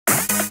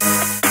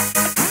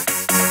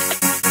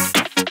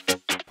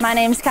My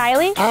name's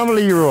Kylie. I'm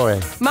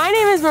Leroy. My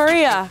name is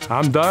Maria.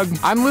 I'm Doug.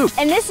 I'm Luke.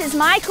 And this is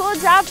my cool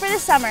job for the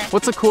summer.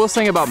 What's the coolest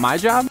thing about my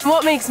job?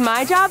 What makes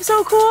my job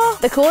so cool?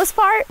 The coolest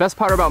part? Best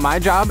part about my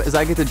job is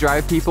I get to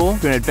drive people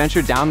to an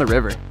adventure down the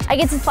river. I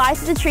get to fly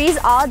through the trees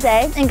all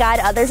day and guide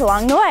others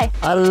along the way.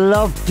 I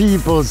love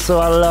people, so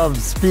I love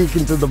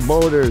speaking to the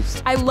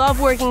boaters. I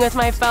love working with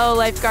my fellow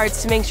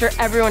lifeguards to make sure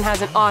everyone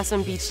has an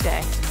awesome beach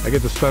day. I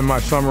get to spend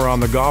my summer on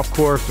the golf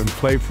course and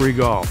play free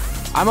golf.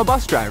 I'm a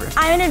bus driver.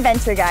 I'm an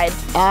adventure guide.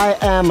 I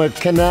am a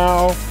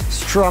canal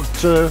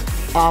structure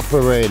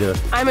operator.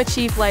 I'm a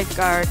chief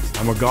lifeguard.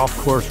 I'm a golf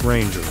course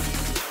ranger.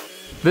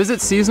 Visit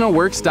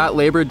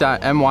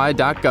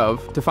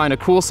seasonalworks.labor.my.gov to find a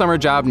cool summer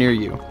job near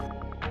you.